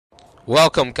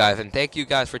Welcome guys, and thank you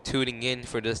guys for tuning in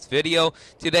for this video.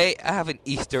 Today I have an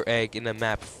Easter egg in the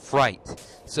map Fright.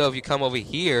 So if you come over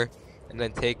here and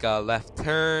then take a left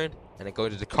turn and then go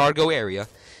to the cargo area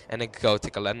and then go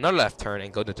take another left turn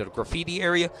and go to the graffiti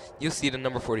area, you'll see the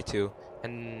number 42.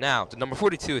 And now the number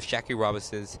 42 is Jackie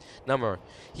Robinson's number.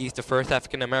 He's the first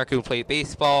African American who played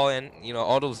baseball, and you know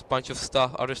all those bunch of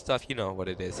stuff, other stuff. You know what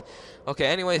it is. Okay.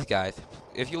 Anyways, guys,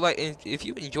 if you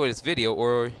enjoyed this video,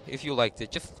 or if you liked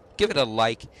it, just give it a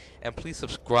like and please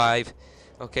subscribe.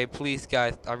 Okay, please,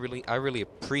 guys. I really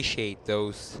appreciate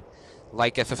those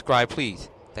like and subscribe, please.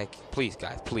 Please,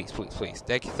 guys. Please.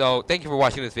 Thank you. So thank you for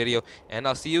watching this video, and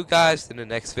I'll see you guys in the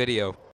next video.